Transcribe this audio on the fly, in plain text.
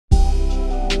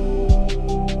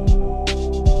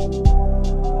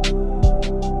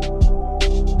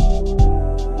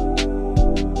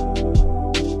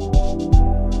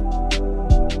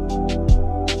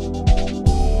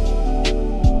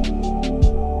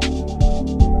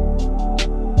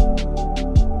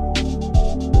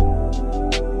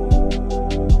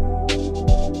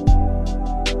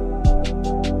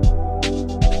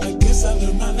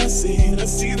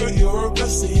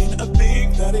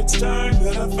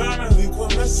finally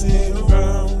quit messing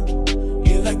around.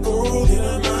 You're like gold in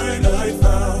a mine I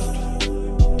found.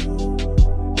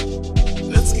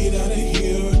 Let's get out of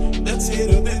here, let's hit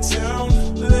up the town.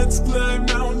 Let's climb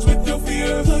mountains with no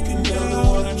fear of looking down. I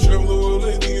wanna travel the world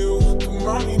with you. Come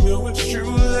on, you know it's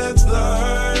true, let's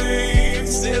fly.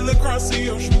 Sail across the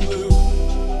ocean blue.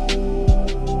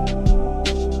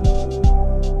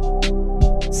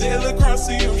 Sail across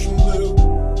the ocean blue.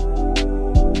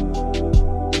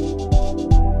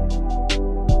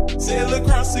 Sail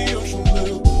across the ocean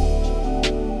blue.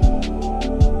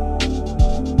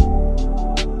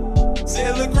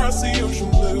 Sail across the ocean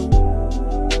blue.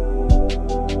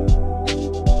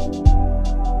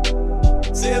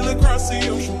 Sail across the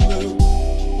ocean blue.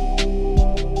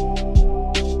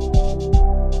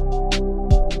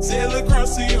 Sail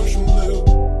across the ocean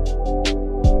blue.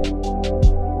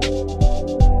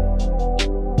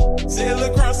 Sail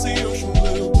across the ocean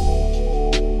blue.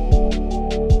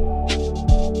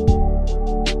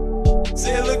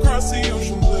 Sail across the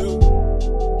ocean blue.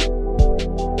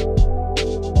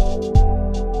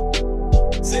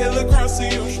 Sail across the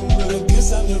ocean blue. I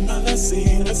guess I learned my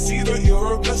lesson. I see that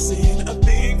you're a blessing. I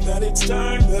think that it's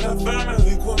time that I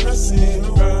finally quit messing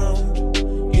around.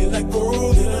 You're like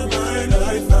gold in a mine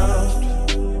I found.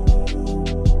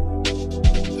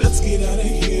 Let's get out of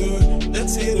here,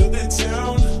 let's hit up the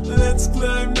town. Let's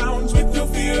climb mountains with no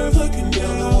fear of looking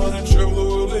down. I wanna travel the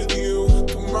world with you.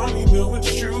 Come on, you know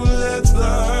it's true, let's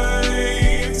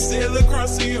fly. Sail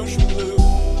across the ocean blue.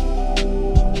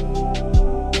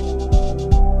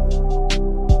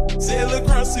 Sail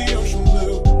across the ocean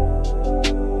blue.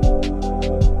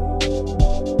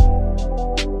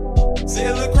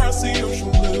 Sail across the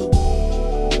ocean blue.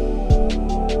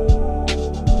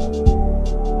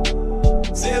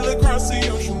 Sail across the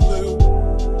ocean blue.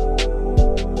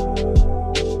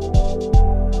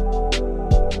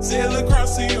 Sail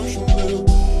across the ocean blue.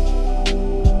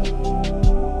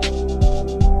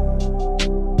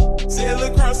 Sail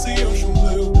across the ocean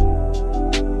blue.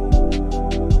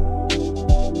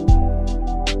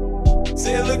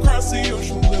 Sail across the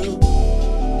ocean blue.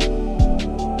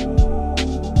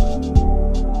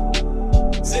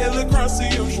 Sail across the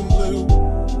ocean blue.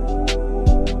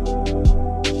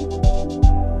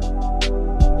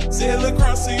 Sail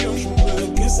across the ocean blue. I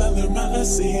guess I learned my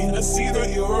lesson. I see that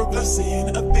you're a blessing.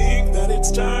 I think that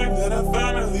it's time that I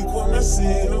finally quit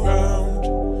messing around.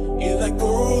 You're like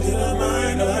gold in a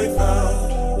mine I found.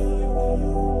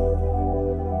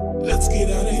 Let's get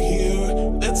out of here,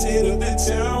 let's hit up the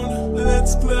town.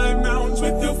 Let's climb mountains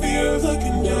with no fear of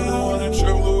looking down. I wanna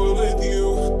travel the world with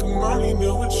you. Come on, you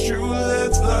know it's true,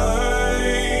 let's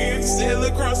fly. Sail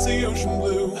across the ocean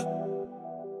blue.